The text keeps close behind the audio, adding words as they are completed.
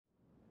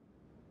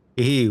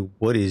Hey,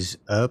 what is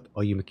up,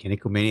 all you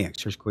mechanical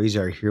maniacs? Here's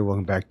Quayzar here.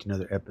 Welcome back to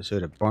another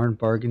episode of Barn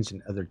Bargains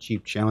and Other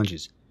Cheap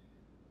Challenges.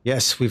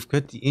 Yes, we've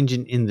got the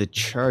engine in the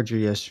Charger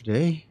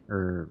yesterday,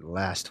 or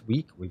last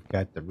week. We've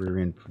got the rear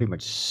end pretty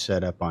much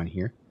set up on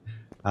here.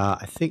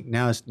 I think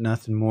now it's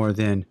nothing more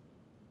than,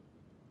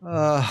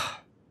 I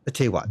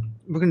tell you what,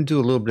 we're going to do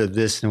a little bit of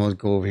this and we'll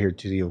go over here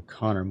to the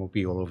O'Connor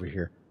Mobile over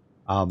here.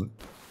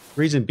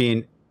 Reason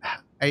being,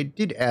 I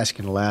did ask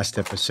in the last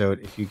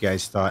episode if you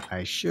guys thought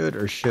I should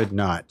or should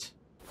not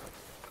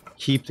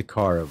keep the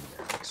car over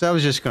there. Because I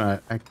was just going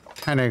to, I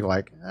kind of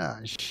like, I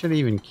shouldn't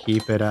even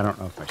keep it. I don't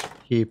know if I should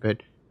keep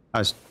it. I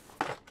was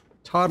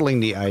toddling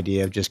the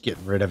idea of just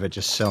getting rid of it,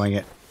 just selling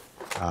it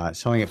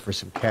for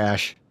some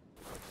cash.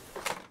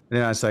 And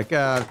then I was like,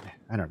 I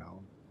don't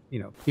know. You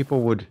know,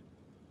 people would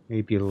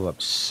maybe be a little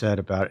upset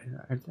about it.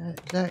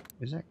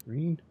 Is that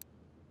green?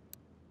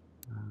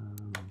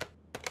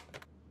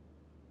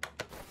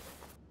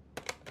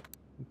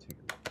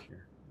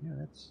 Yeah,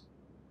 that's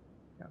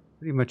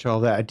pretty much all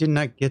that. I did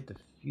not get the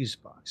fuse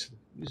box. The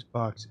fuse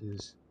box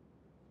is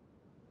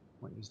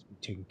what needs to be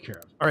taken care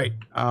of. All right.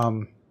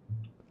 Go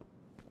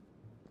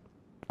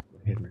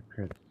ahead and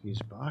repair the fuse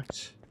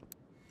box.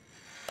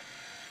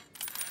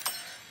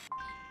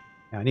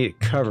 Now I need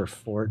a cover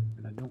for it,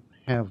 and I don't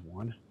have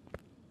one.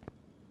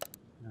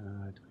 I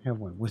don't have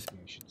one with me,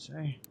 I should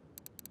say.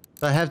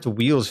 So I have the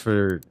wheels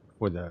for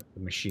the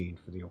machine,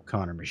 for the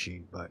O'Connor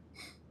machine, but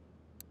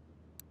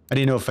I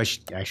didn't know if I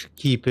should actually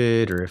keep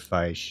it or if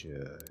I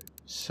should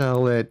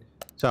sell it.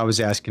 So I was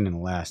asking in the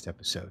last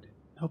episode.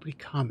 Nobody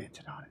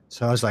commented on it.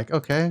 So I was like,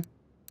 okay,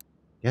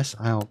 yes,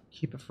 I'll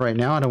keep it for right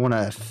now. I don't want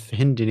to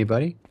offend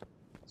anybody.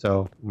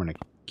 So I'm going to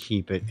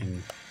keep it,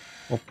 and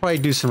we'll probably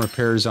do some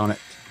repairs on it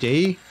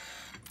today.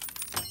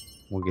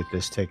 We'll get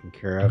this taken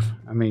care of.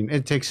 I mean,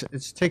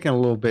 it's taken a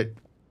little bit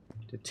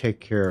to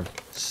take care of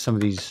some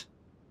of these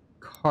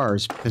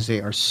cars because they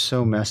are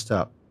so messed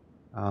up.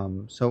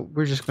 So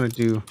we're just going to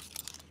do...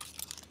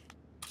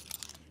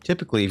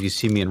 Typically, if you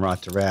see me in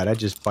Rot to Rat, I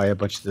just buy a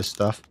bunch of this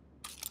stuff.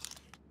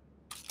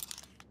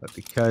 But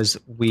because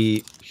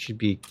we should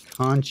be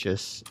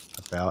conscious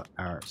about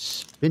our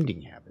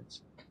spending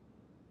habits,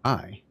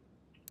 I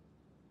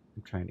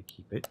am trying to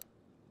keep it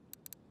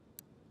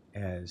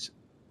as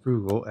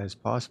frugal as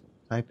possible.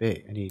 Type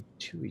A, I need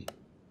 2 of you.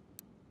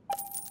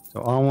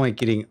 So I'm only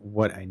getting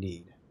what I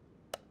need.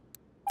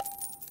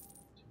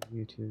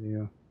 2 of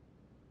you,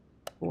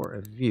 4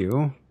 of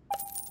you.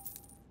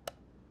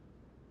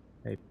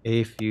 Type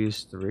A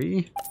fuse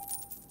 3.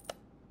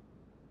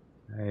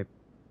 Type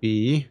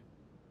B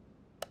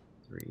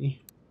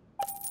 3.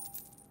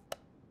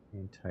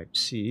 And type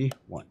C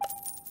 1.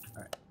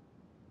 Alright.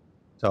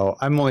 So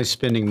I'm only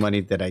spending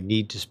money that I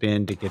need to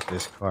spend to get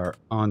this car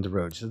on the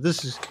road. So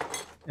this is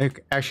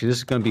actually this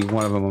is going to be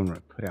one of them I'm going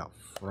to put out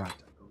front,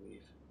 I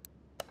believe.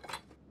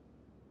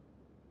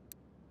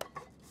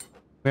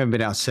 We haven't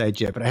been outside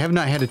yet, but I have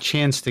not had a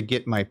chance to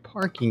get my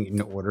parking in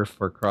order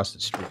for across the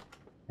street.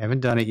 I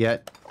haven't done it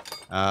yet.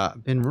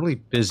 I've been really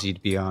busy, to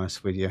be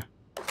honest with you.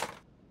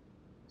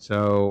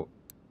 So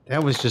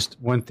that was just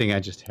one thing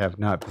I just have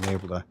not been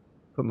able to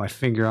put my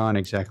finger on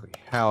exactly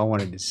how I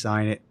want to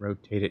design it,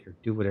 rotate it, or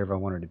do whatever I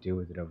wanted to do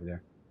with it over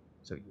there.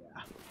 So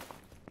yeah.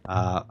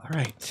 All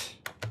right.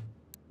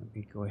 Let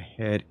me go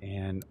ahead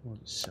and we'll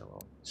just sell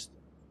all this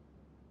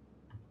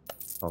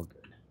stuff. All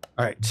good.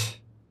 All right.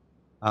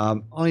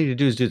 All I need to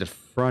do is do the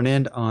front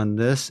end on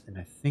this, and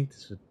I think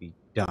this would be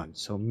done.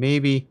 So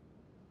maybe...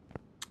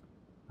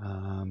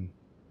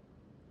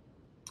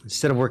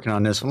 instead of working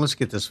on this one, let's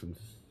get this one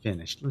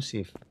finished. Let's see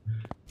if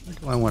where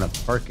do I want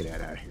to park it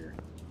at out here.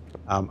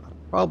 I'm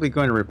probably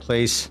going to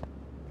replace.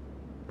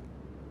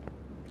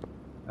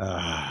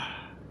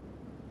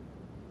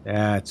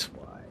 That's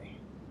why.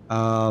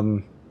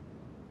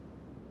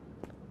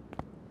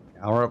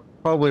 I'll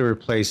probably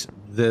replace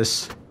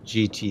this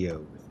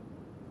GTO.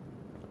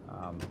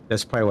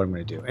 That's probably what I'm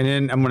going to do, and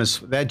then I'm going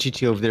to that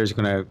GTO over there is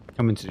going to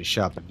come into the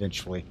shop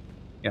eventually.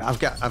 Yeah,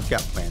 I've got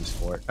plans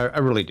for it. I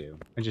really do.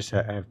 I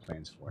have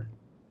plans for it.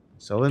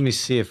 So let me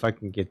see if I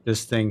can get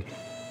this thing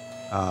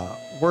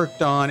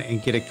worked on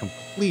and get it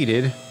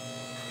completed.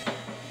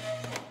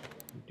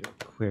 Do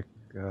a quick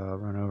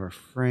run over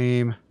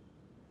frame.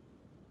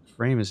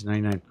 Frame is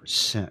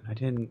 99%. I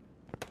didn't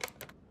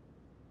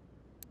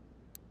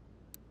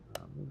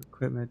move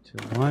equipment to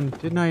 1.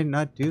 Didn't I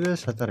not do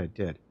this? I thought I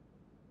did.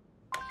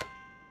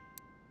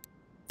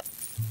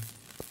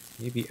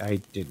 Maybe I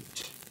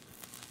didn't.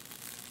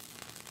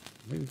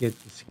 Let me get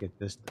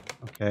this done.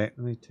 Okay, let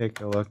me take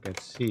a look at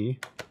C.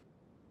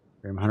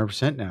 I'm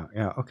 100% now.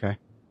 Yeah, okay.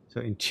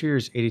 So interior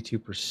is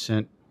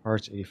 82%,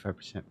 parts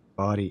 85%,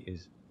 body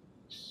is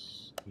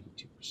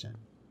 82%.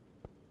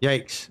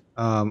 Yikes.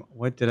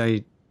 What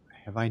did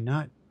have I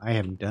not? I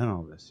haven't done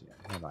all this yet,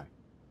 have I?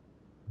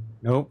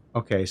 Nope.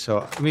 Okay, so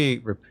let me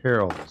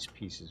repair all these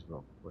pieces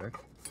real quick.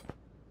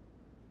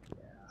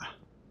 Yeah.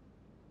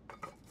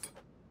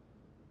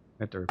 I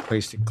have to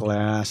replace the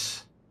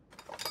glass.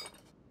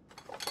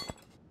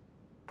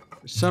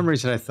 For some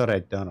reason, I thought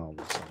I'd done all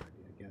this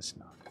already. I guess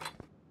not.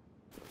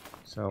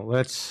 So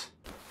let's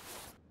get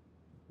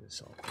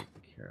this all taken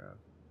care of.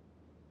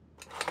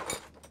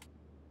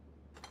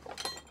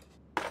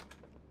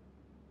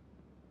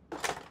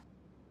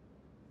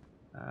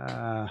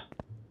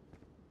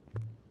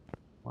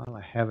 While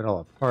I have it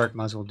all apart,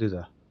 might as well do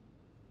the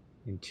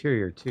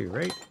interior too,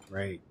 right?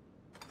 Right.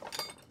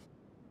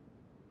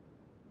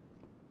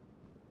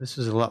 This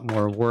is a lot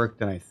more work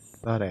than I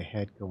thought I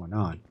had going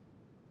on.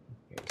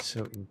 Okay,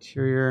 so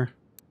interior.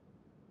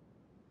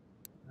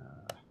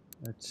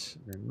 Let's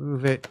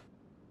remove it.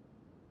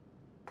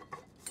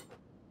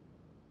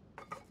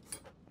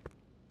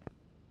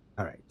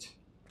 All right.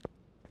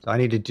 So I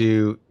need to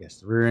do, yes,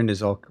 the rear end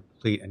is all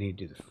complete. I need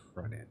to do the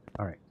front end.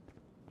 All right.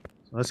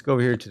 So let's go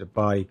over here to the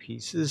body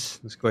pieces.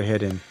 Let's go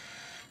ahead and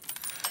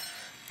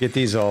get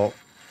these all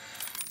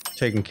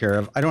taken care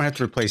of. I don't have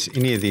to replace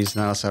any of these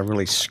now, unless I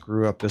really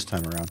screw up this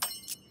time around.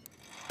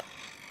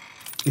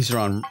 These are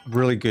on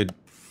really good.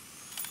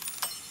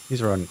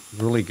 These are on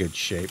really good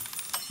shape.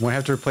 Won't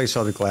have to replace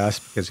all the glass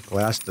because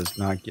glass does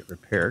not get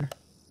repaired.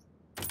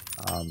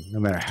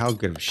 No matter how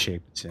good of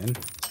shape it's in,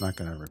 it's not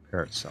going to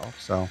repair itself.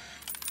 So,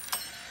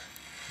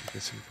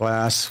 get some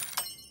glass.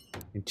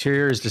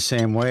 Interior is the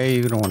same way.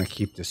 You don't want to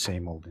keep the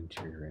same old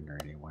interior in there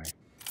anyway.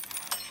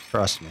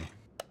 Trust me.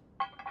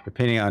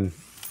 Depending on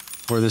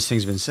where this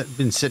thing's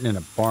been sitting in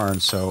a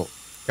barn, so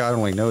God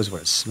only knows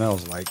what it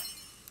smells like.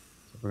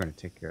 So we're going to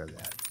take care of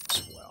that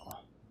as well.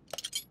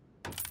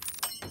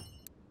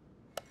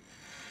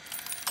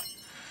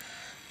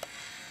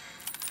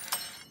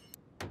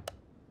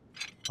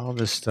 All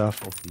this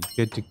stuff will be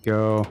good to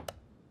go.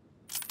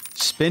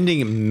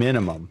 Spending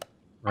minimum,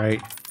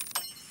 right?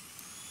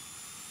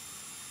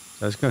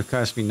 So it's going to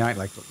cost me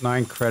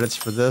 9 credits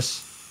for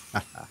this.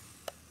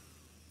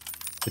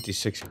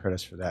 56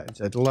 credits for that.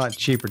 It's a lot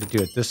cheaper to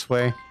do it this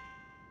way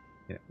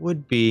than it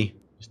would be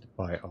just to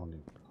buy all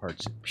new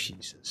parts and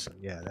pieces. So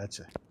yeah, that's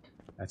a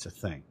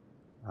thing.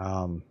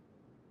 Oh,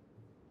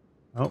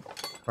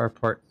 car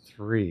part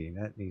 3.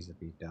 That needs to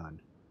be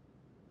done.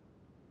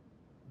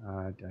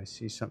 Did I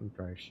see something?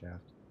 Drive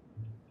shaft.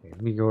 Okay,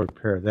 let me go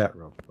repair that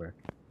real quick.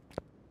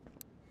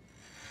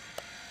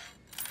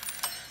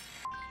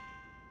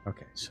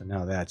 Okay, so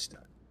now that's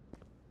done.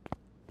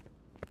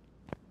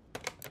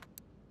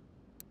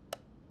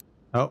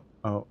 Oh.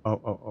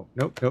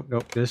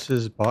 Nope. This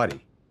is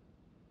body.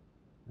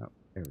 Oh,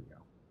 there we go.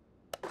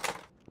 All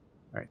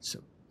right, so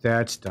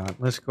that's done.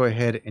 Let's go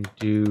ahead and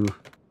do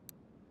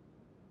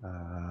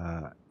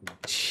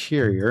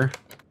interior.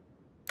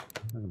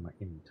 Look at my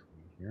inventory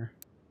here.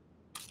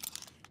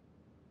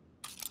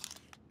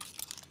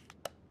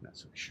 Not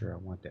so sure I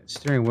want that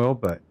steering wheel,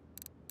 but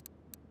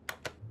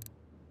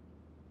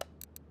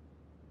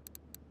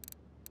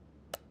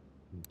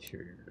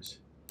interiors.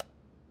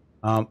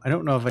 I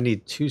don't know if I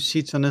need 2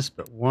 seats on this,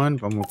 but one.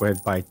 But I'm going to go ahead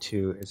and buy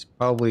 2. It's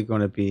probably going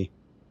to be...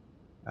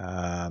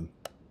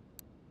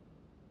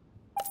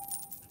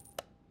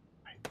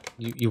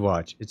 you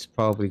watch. It's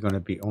probably going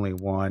to be only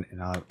 1,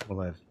 and I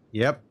will have...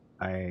 Yep,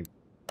 I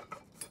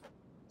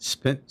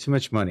spent too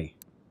much money.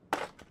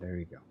 There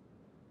you go.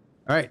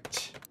 All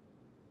right.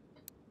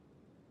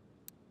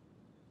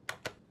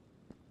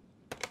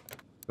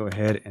 Go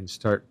ahead and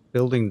start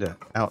building the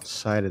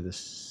outside of this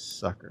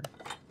sucker.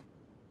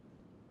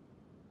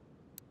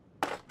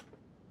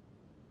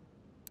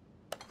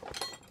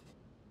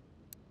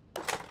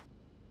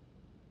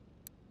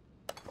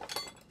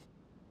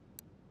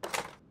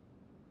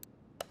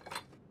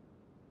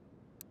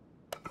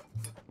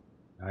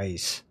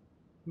 Nice.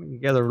 Coming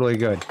together really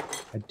good.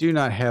 I do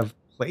not have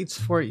plates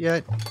for it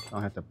yet.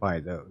 I'll have to buy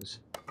those.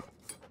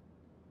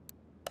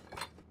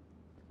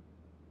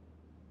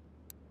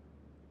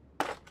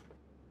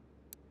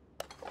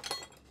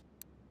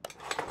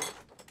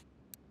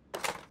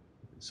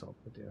 So I'll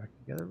put that back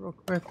together real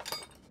quick.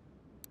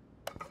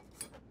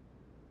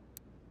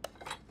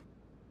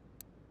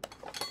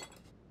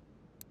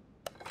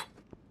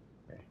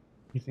 Okay.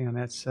 Anything on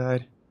that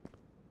side?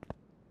 I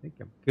think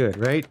I'm good,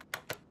 right?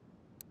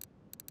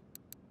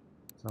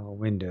 It's all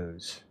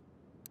windows.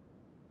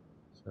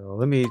 So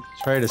let me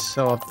try to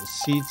sell off the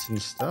seats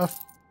and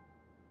stuff.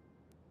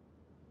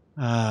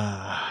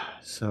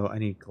 So I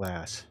need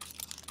glass.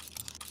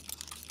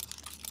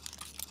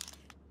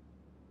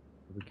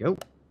 Here we go.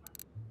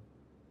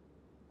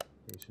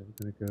 Okay, so we're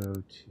going to go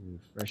to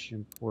fresh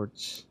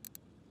imports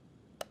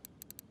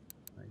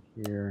right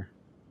here.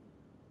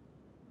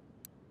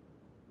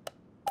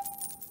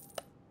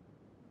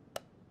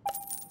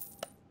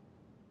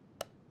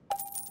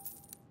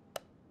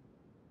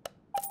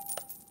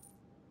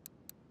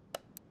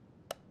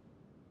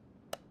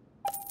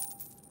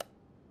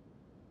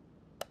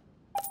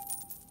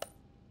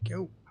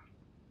 Go.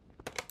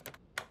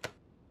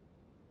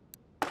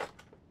 I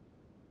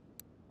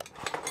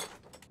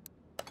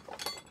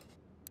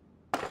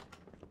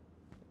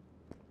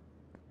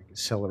can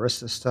sell the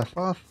rest of this stuff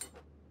off.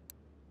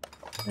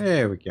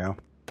 There we go.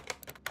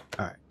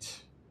 All right.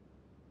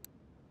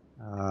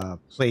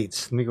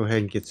 Plates. Let me go ahead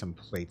and get some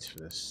plates for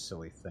this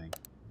silly thing.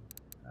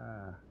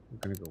 I'm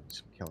going to go with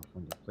some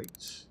California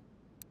plates.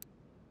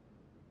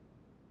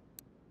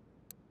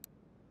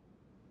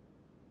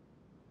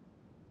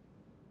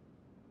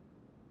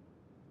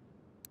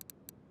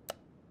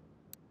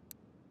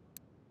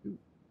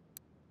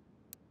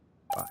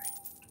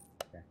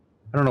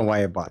 I don't know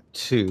why I bought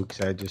two,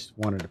 because I just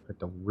wanted to put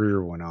the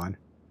rear one on.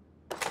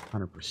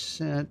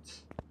 100%.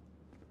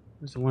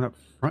 Where's the one up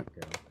front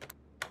go?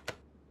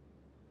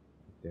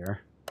 Right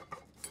there.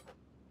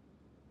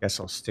 Guess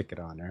I'll stick it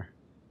on there.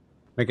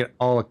 Make it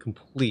all a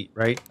complete,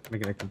 right?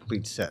 Make it a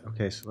complete set.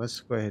 Okay, so let's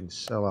go ahead and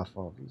sell off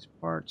all of these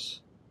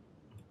parts.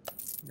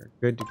 You're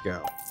good to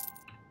go.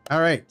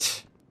 All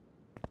right.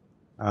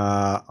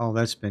 Oh,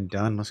 that's been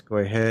done. Let's go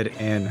ahead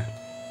and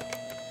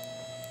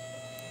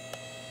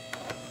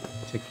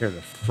take care of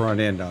the front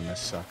end on this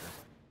sucker.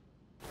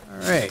 All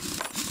right.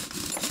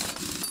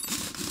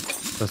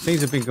 So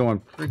things have been going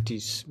pretty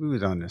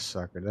smooth on this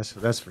sucker.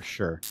 That's for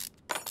sure.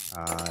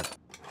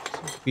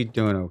 Seems to be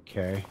doing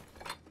okay.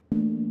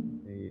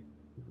 They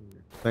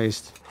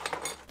placed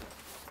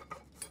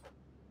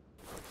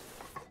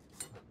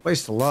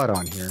a lot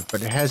on here,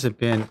 but it hasn't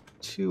been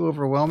too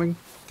overwhelming,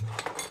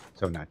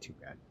 so not too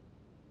bad.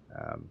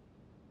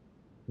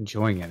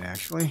 Enjoying it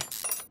actually.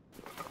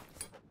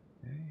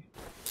 Okay.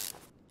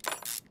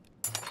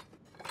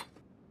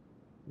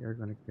 We're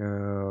gonna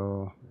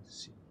go.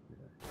 Let's see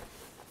here.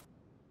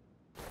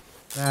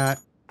 That.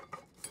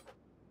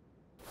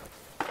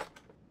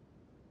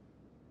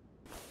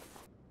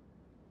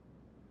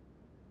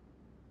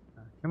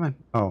 Come on.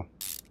 Oh.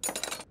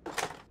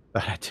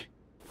 I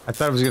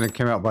thought it was going to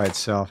come out by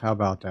itself. How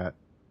about that?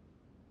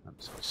 I'm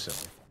so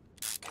silly.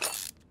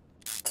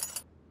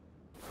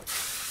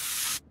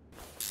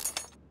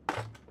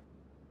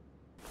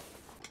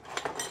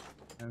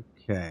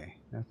 Okay.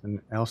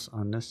 Nothing else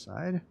on this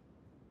side.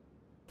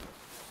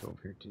 Go over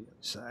here to the other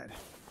side.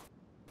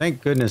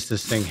 Thank goodness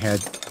this thing had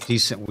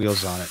decent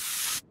wheels on it,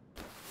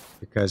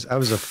 because I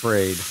was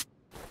afraid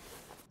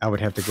I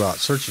would have to go out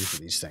searching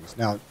for these things.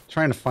 Now,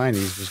 trying to find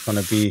these was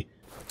going to be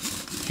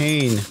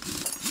pain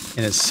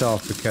in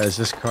itself, because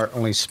this car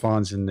only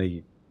spawns in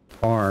the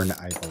barn,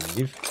 I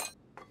believe.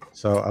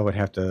 So I would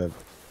have to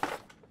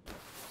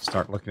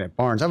start looking at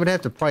barns. I would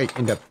have to probably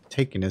end up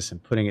taking this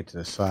and putting it to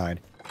the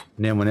side.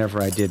 And then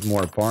whenever I did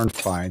more barn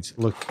finds,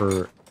 look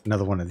for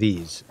another one of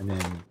these and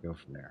then go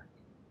from there.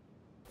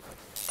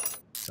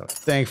 So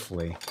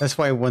thankfully, that's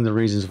why one of the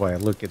reasons why I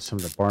look at some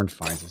of the barn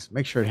finds is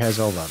make sure it has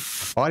all the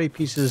body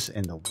pieces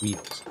and the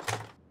wheels.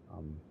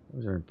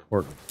 Those are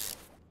important.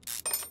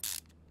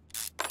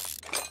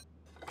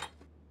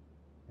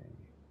 Okay.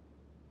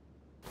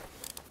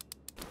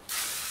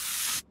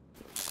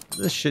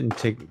 This shouldn't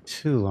take me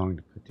too long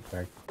to put it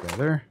back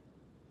together.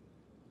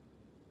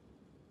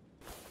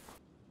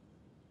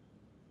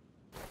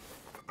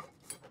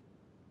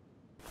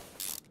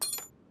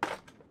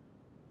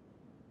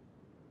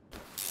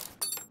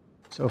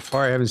 So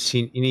far, I haven't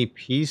seen any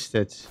piece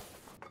that's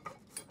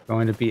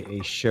going to be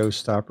a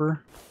showstopper,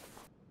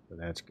 so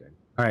that's good.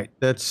 All right,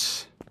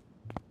 that's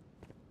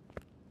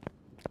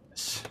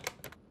this.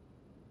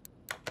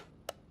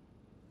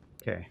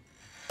 Okay.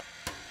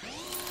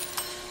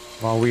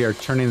 While we are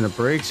turning the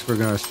brakes, we're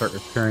going to start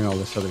repairing all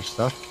this other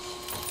stuff.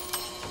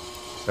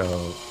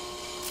 So,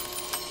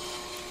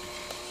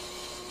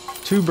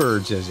 two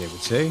birds, as they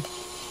would say.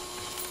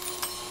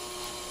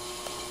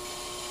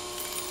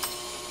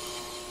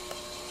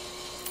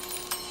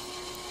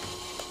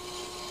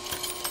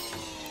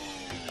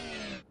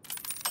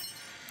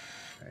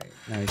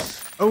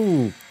 Nice.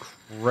 Oh,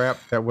 crap.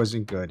 That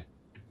wasn't good.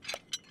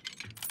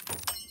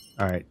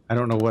 All right. I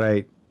don't know what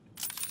I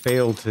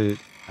failed to...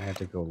 I have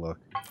to go look.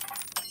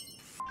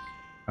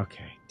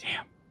 Okay.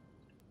 Damn.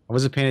 I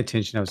wasn't paying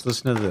attention. I was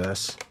listening to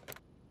this.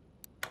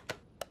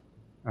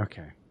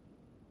 Okay.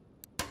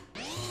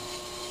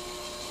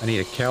 I need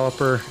a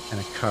caliper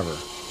and a cover.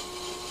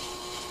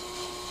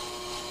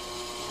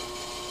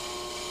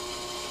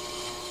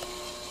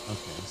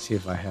 Okay. Let's see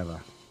if I have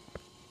a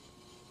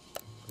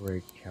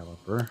brake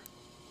caliper.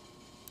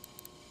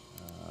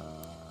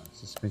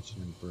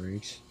 Suspension and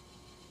brakes.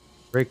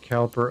 Brake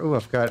caliper. Oh,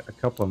 I've got a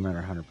couple of them that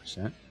are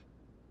 100%.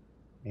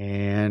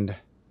 And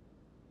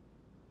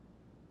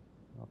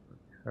caliper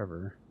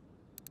cover.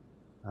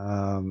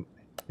 I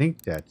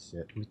think that's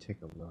it. Let me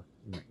take a look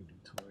in my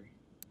inventory.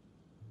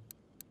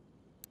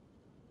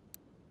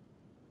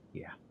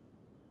 Yeah.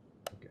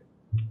 We're good.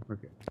 We're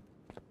good.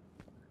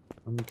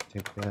 Let me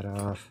take that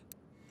off.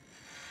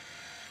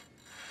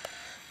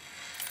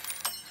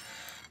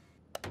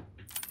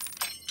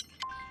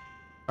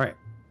 All right.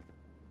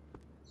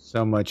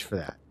 So much for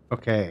that.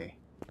 Okay.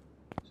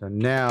 So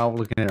now,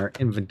 looking at our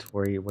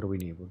inventory, what do we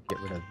need? We'll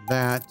get rid of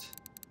that.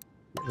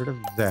 Get rid of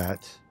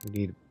that. We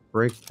need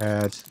brake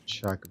pads,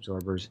 shock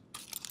absorbers,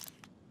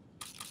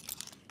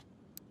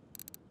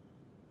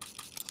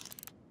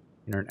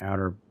 inner and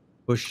outer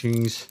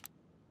bushings,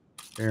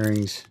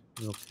 bearings,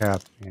 wheel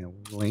cap, and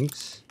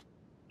links.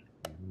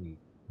 Okay, let me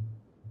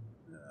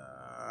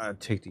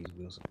take these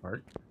wheels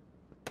apart.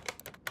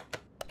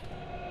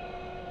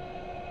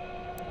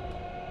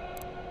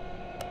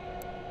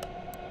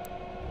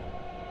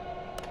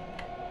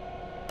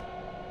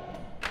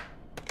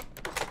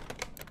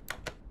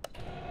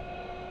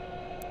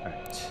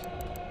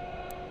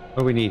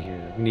 What do we need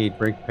here? We need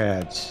brake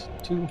pads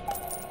 2.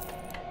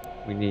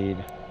 We need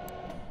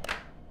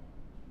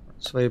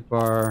sway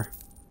bar,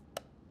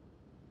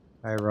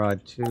 tie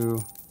rod 2,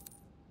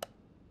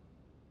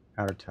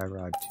 outer tie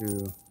rod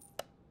 2,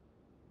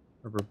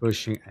 rubber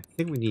bushing. I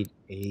think we need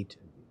 8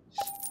 of these.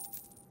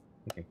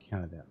 I think I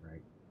counted that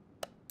right.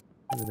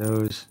 2 of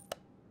those,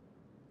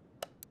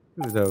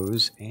 2 of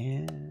those,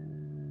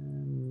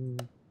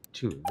 and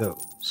 2 of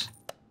those.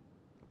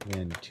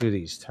 And 2 of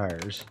these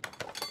tires.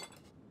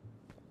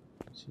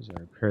 As soon as I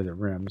repair the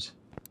rims.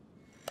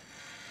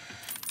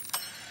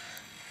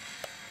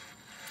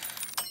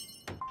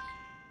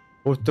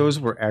 Both those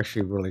were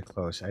actually really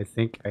close. I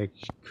think I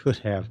could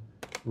have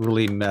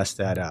really messed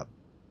that up.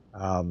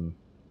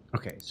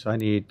 Okay, so I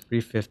need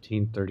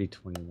 315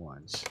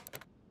 3021s.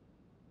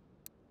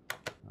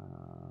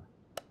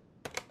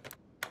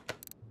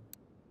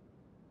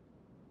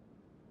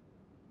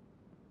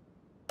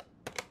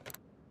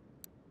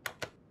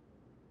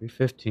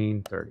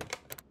 315 30.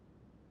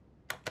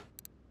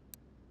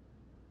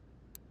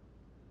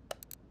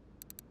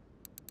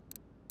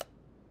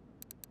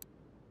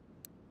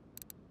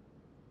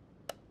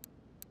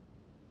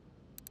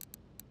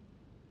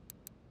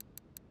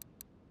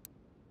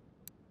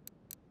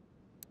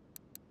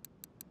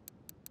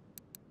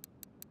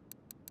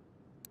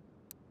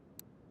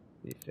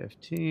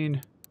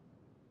 $15,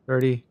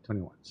 30,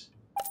 21s.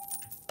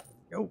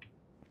 Go.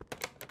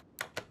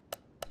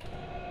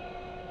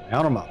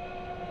 Mount them up.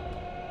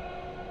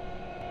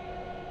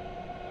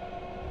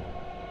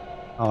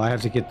 Oh, I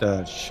have to get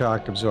the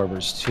shock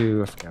absorbers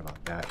too. I forgot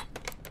about that.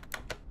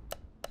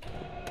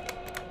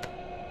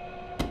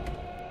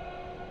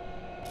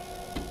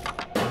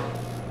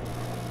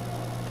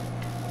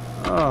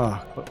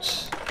 Oh,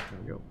 close. There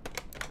we go.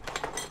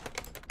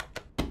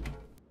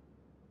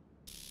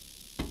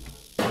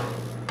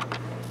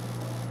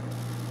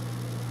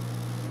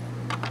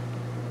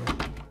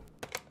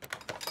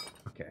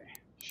 Okay,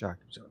 shock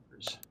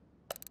absorbers.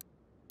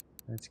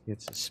 Let's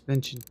get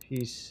suspension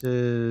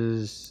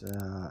pieces.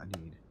 I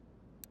need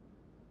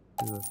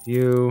 2 of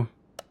you,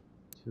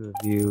 2 of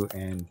you,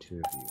 and 2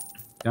 of you.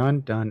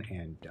 Done, done,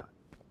 and done.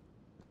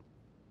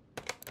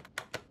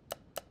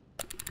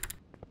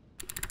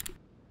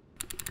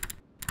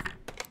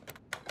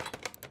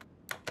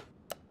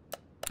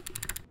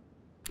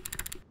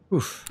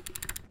 Oof.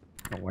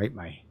 I'll wipe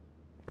my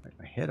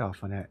head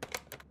off on that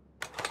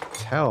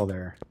towel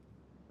there.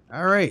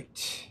 All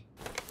right.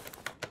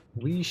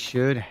 We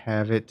should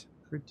have it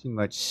pretty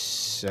much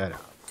set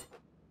up.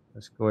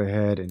 Let's go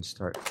ahead and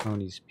start throwing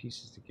these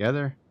pieces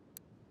together.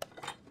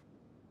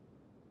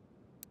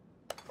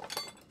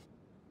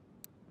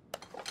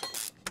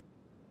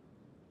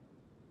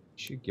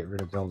 Should get rid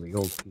of all the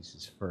old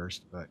pieces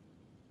first, but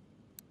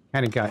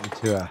kind of got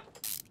into a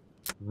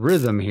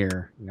rhythm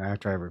here, you know,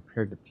 after I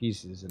repaired the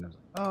pieces, and I was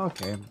like, oh,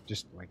 okay, I'm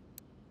just like,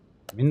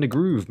 I'm in the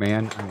groove,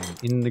 man. I am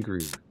in the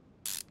groove.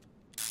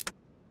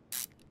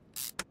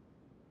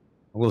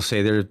 I will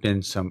say there have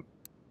been some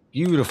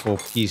beautiful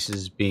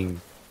pieces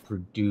being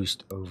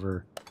produced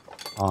over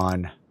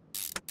on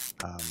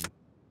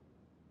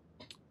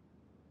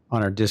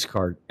our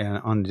Discord and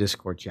on the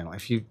Discord channel.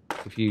 If you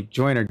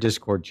join our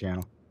Discord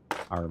channel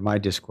or my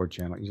Discord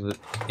channel,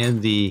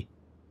 in the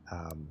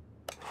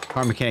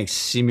car mechanics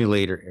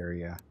simulator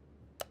area,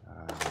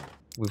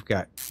 we've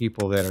got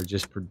people that are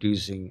just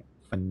producing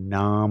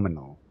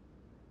phenomenal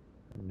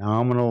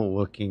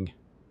looking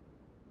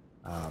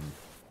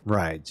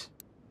rides.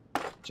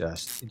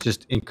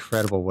 Just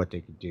incredible what they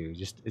could do.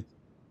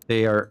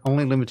 They are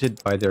only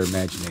limited by their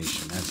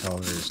imagination. That's all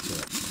there is to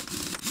it.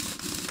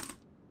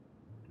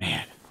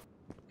 Man,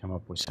 come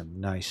up with some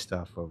nice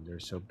stuff over there.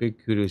 So big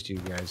kudos to you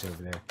guys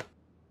over there.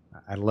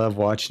 I love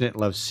watching it,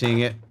 love seeing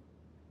it.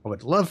 I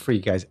would love for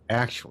you guys,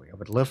 actually, I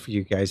would love for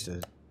you guys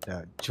to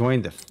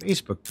join the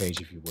Facebook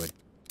page if you would,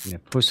 and then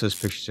post those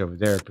pictures over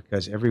there,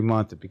 because every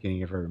month, at the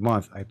beginning of every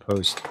month, I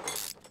post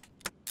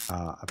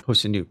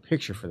a new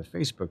picture for the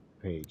Facebook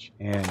page.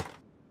 And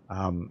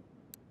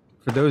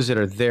for those that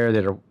are there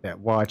that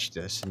watch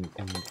this and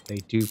they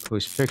do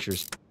post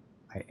pictures,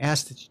 I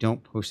ask that you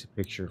don't post a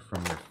picture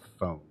from your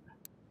phone.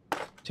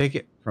 Take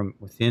it from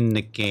within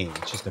the game.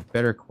 It's just a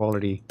better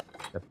quality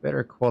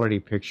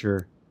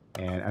picture.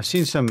 And I've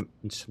seen some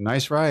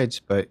nice rides,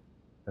 but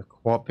the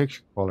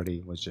picture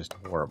quality was just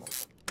horrible.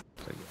 So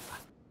yeah,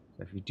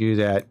 so if you do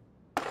that,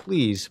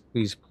 please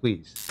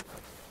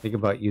think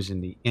about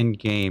using the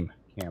in-game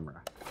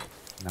camera,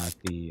 not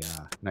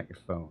your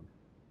phone.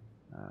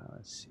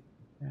 Let's see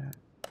that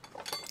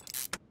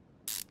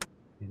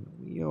in the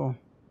wheel.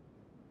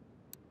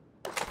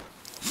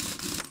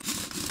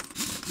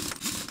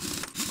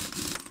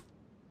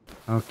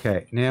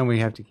 Okay, now we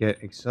have to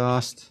get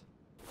exhaust.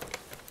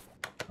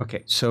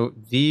 Okay, so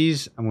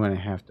these I'm going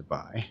to have to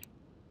buy.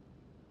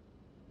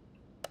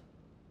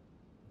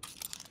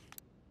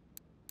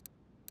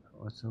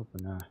 Let's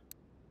open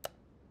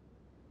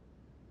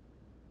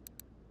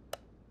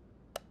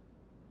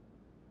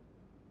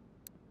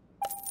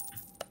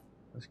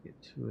let's get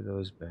 2 of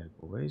those bad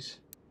boys.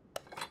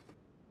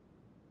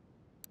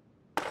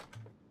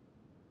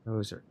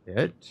 Those are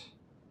it.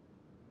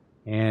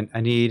 And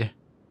I need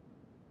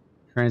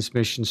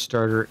transmission,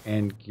 starter,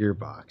 and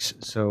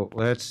gearbox. So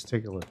let's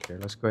take a look here.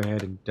 Let's go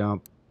ahead and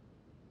dump.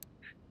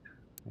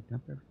 Can I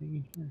dump everything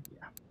in here?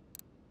 Yeah.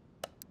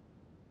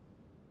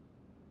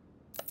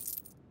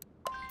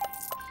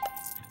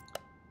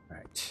 All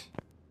right.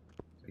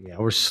 So yeah,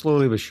 we're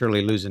slowly but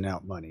surely losing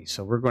out money.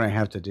 So we're going to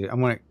have to do.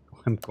 I'm going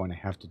to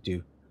have to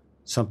do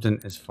something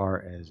as far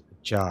as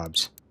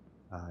jobs.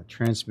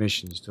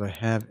 Transmissions. Do I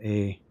have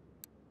a?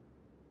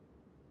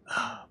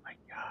 Oh my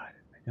God,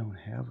 I don't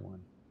have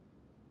one.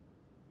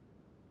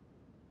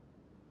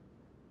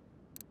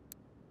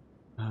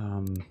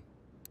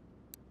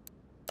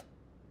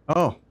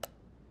 Oh,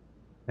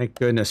 thank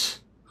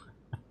goodness.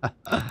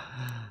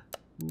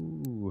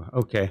 Ooh,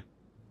 okay.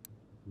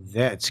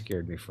 That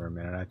scared me for a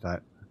minute. I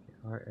thought,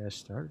 okay, RS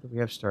starter. Do we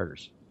have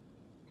starters?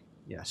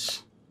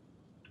 Yes.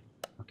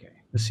 Okay,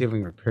 let's see if we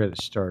can repair the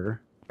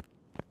starter.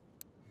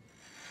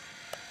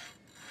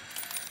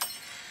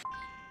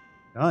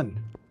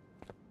 Done.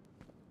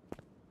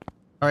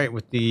 All right,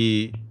 with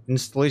the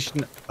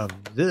installation of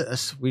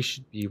this, we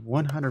should be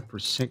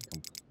 100%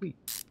 complete.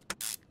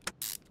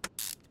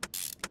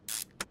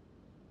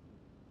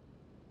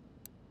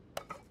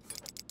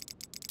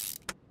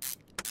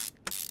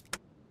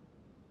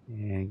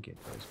 And get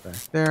those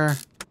back there.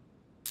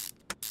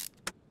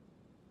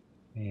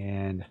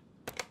 And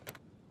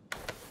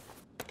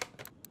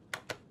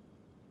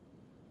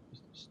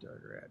where's the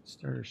starter at?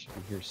 Starter should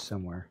be here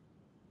somewhere.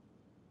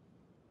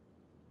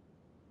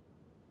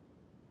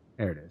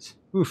 There it is.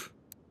 Oof.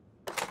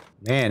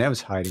 Man, that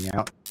was hiding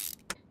out.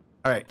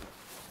 All right.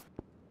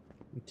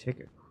 Let me take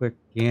a quick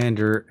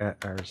gander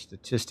at our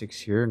statistics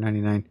here.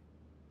 99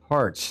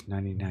 parts,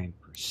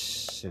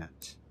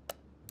 99%.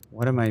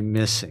 What am I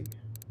missing?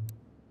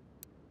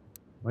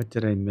 What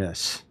did I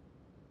miss?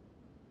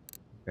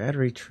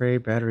 Battery tray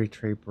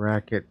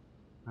bracket.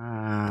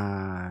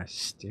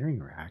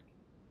 Steering rack.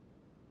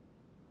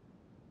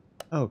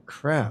 Oh,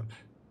 crap.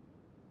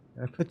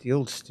 Did I put the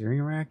old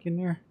steering rack in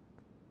there?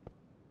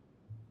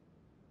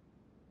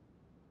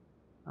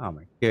 Oh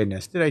my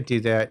goodness, did I do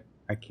that?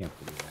 I can't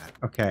believe that.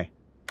 Okay,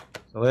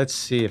 so let's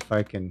see if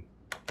I can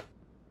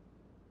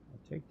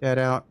take that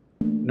out.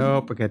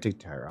 Nope, I gotta take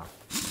the tire off.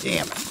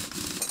 Damn it.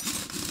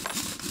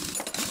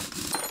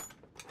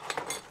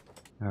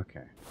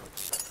 Okay.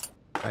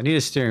 I need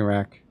a steering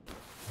rack.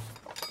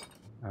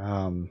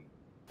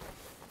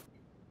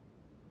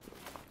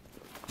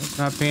 Was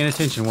not paying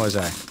attention, was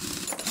I?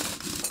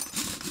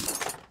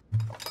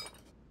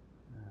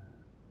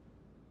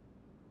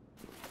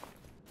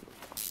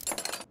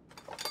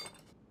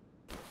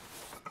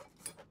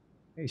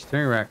 Hey,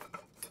 steering rack,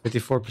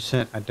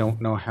 54%. I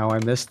don't know how I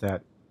missed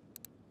that.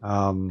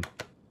 I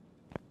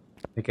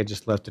think I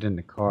just left it in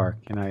the car.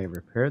 Can I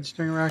repair the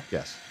steering rack?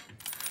 Yes.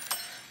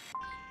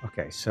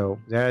 Okay, so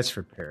that's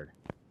repaired.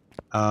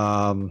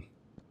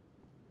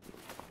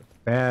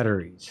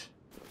 Batteries.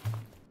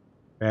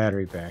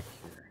 Battery back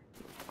here.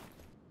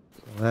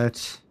 So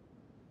that's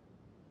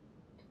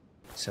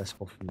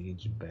accessible from the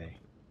engine bay.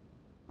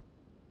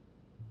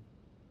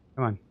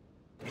 Come on.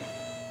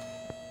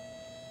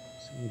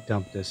 Let me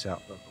dump this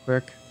out real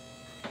quick.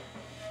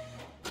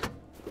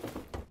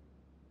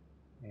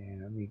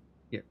 And let me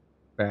get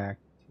back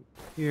to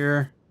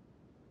here.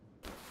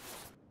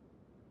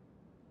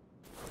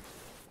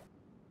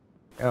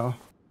 Go.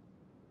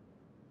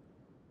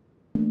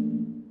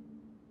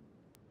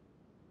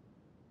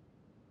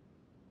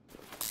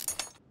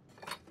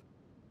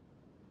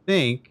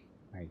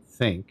 I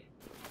think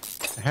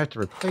I have to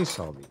replace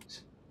all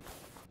these.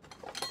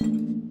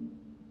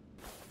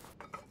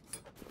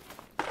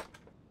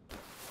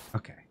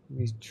 Okay, let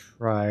me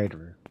try to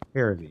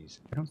repair these.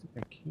 I don't think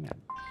I can.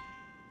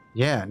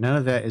 Yeah, none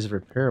of that is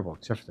repairable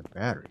except for the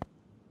battery.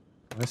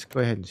 Let's go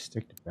ahead and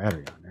stick the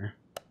battery on there.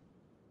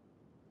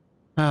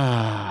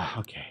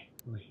 Okay.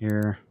 Well,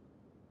 here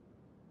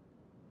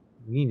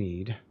we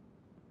need.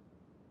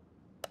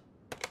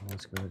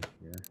 Let's go to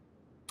here.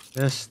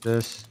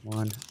 This,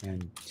 1,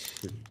 and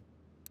 2.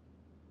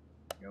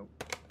 Go.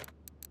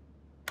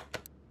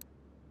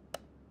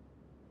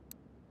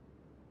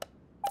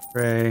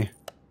 Tray.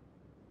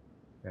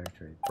 Battery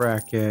tray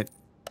bracket.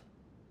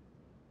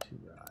 2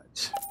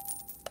 rods.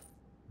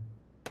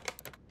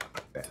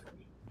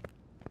 Battery.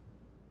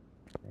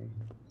 Okay.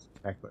 Let's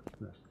tackle it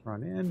from the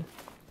front end.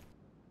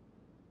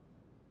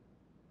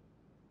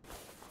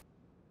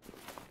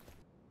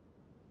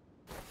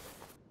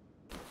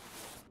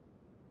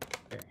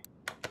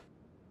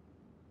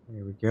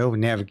 There we go. We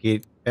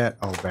navigate that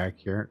all back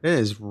here. It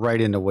is right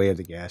in the way of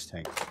the gas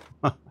tank.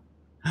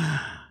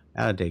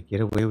 How did they get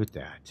away with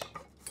that?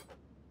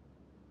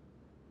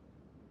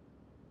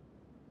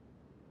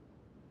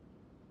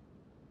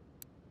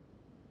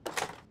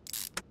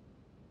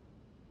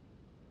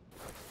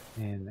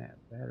 And that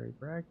battery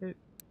bracket.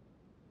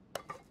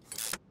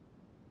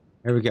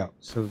 There we go.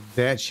 So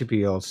that should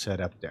be all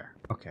set up there.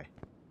 Okay.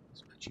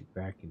 Let's put you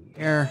back in the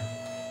air.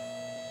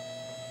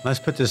 Let's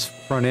put this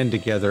front end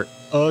together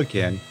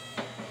again.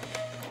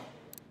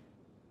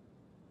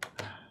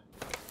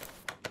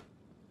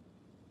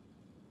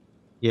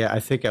 Yeah,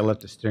 I think I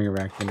left the steering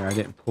rack in there. I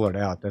didn't pull it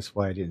out. That's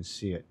why I didn't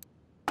see it.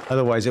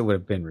 Otherwise, it would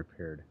have been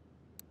repaired.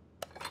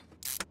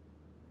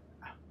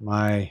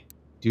 My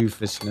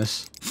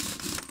doofusness.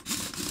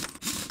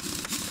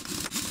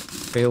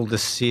 Failed to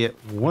see it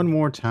one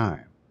more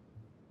time.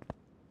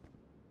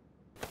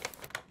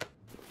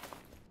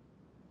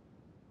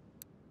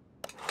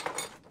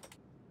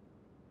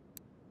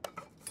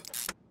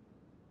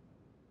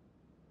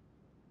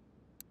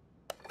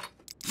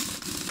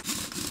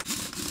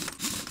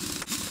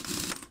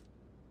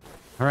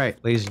 All right,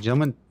 ladies and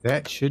gentlemen,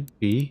 that should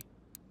be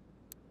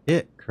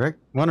it, correct?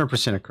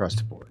 100% across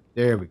the board.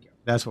 There we go.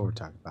 That's what we're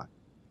talking about.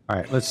 All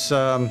right, let's,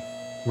 we're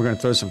going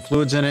to throw some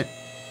fluids in it.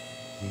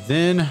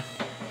 Then,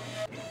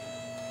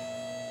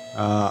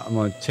 I'm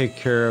going to take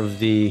care of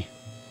the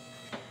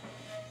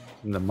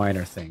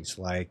minor things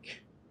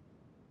like,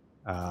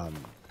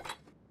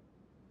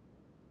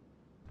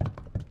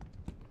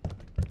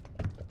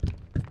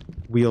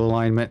 wheel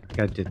alignment. I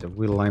got to get the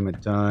wheel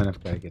alignment done.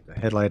 I've got to get the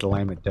headlight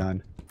alignment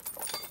done.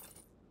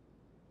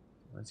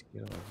 Let's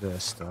get all of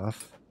this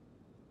stuff.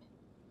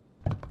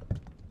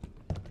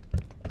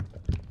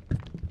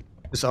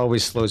 This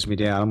always slows me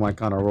down. I'm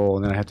like on a roll,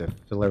 and then I have to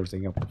fill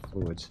everything up with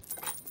fluids.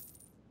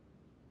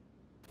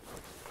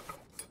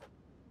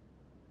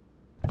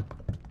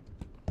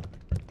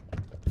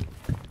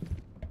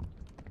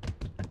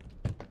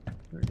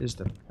 Where is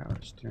the power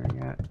steering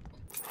at?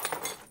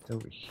 It's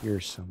over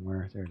here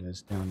somewhere. There it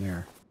is, down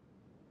there.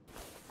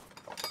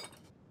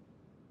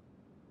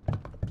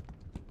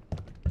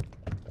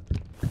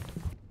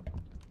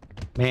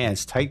 Man,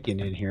 it's tight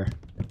getting in here.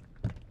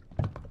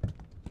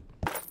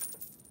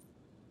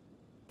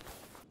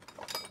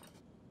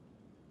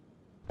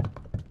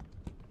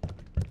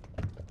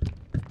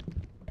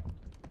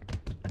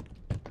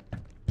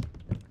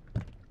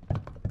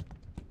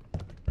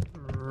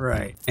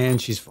 Right,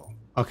 and she's full.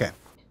 Okay,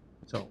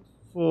 so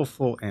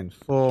full, and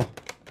full.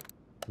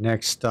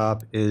 Next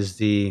stop is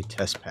the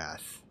test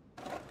path.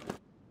 All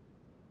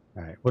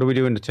right, what do we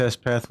do in the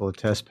test path? Well, the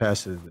test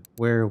path is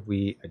where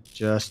we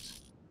adjust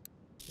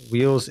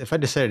wheels. If I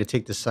decided to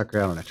take this sucker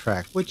out on a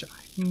track, which I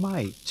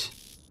might,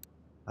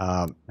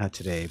 not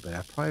today, but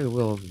I probably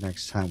will the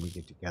next time we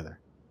get together.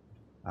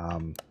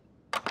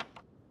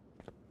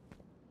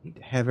 Need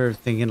to have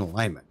everything in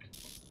alignment.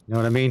 You know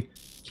what I mean?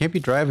 Can't be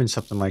driving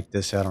something like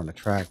this out on a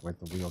track with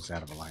the wheels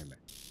out of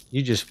alignment.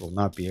 You just will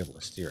not be able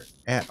to steer it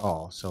at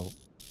all. So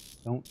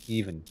don't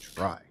even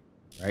try,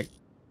 right?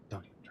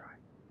 Don't even try.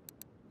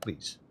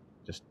 Please.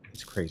 Just,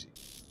 it's crazy.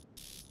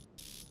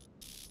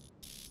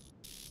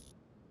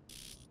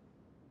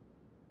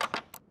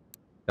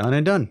 Done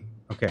and done.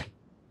 Okay.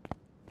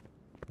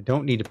 I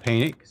don't need to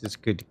paint it because it's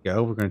good to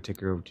go. We're going to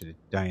take her over to the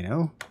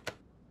dyno.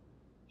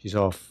 She's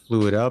all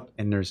fluid up,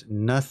 and there's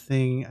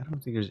nothing. I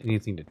don't think there's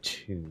anything to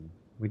tune.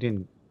 We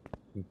didn't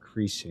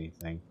increase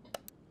anything.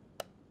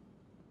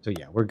 So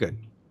yeah, we're good.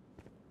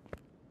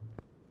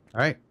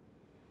 All right.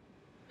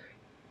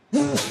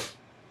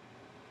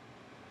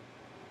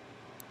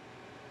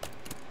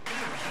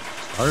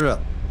 Start it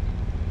up.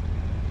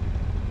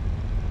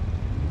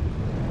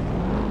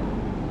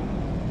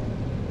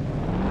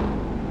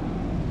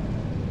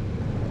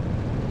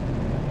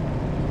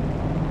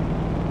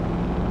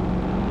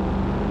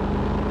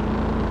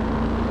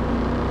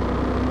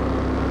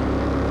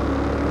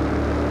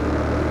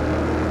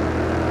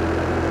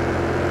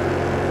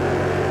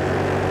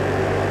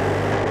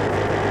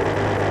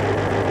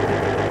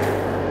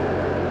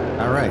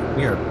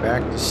 We are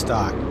back to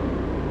stock.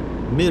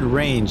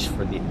 Mid-range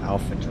for the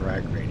alpha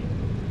drag rating.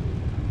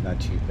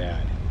 Not too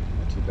bad.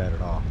 Not too bad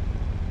at all.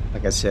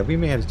 Like I said, we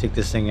may have to take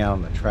this thing out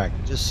on the track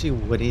and just see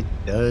what it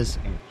does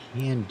and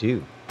can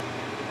do.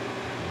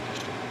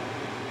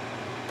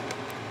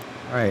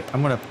 Alright,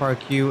 I'm going to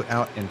park you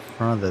out in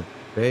front of the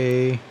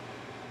bay.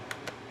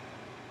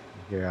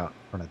 Here out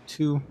in front of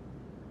 2.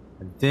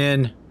 And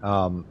then,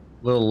 a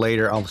little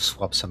later, I'll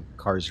swap some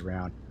cars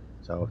around.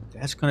 So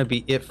that's going to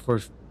be it for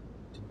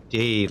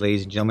today,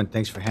 ladies and gentlemen.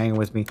 Thanks for hanging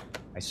with me.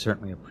 I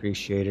certainly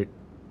appreciate it.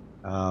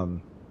 Why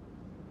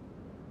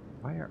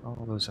are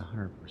all those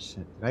 100%?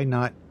 Did I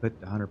not put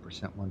the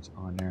 100% ones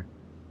on there?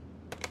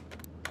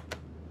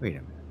 Wait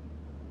a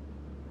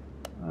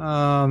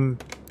minute.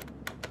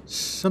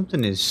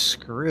 Something is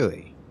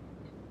screwy.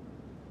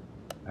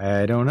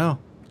 I don't know.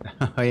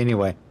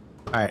 Anyway,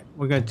 all right,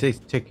 we're going to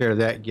take care of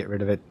that, get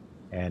rid of it,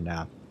 and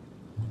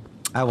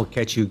I will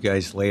catch you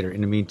guys later.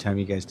 In the meantime,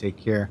 you guys take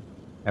care.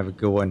 Have a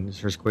good one.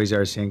 This is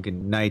Quayzar saying good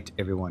night,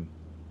 everyone.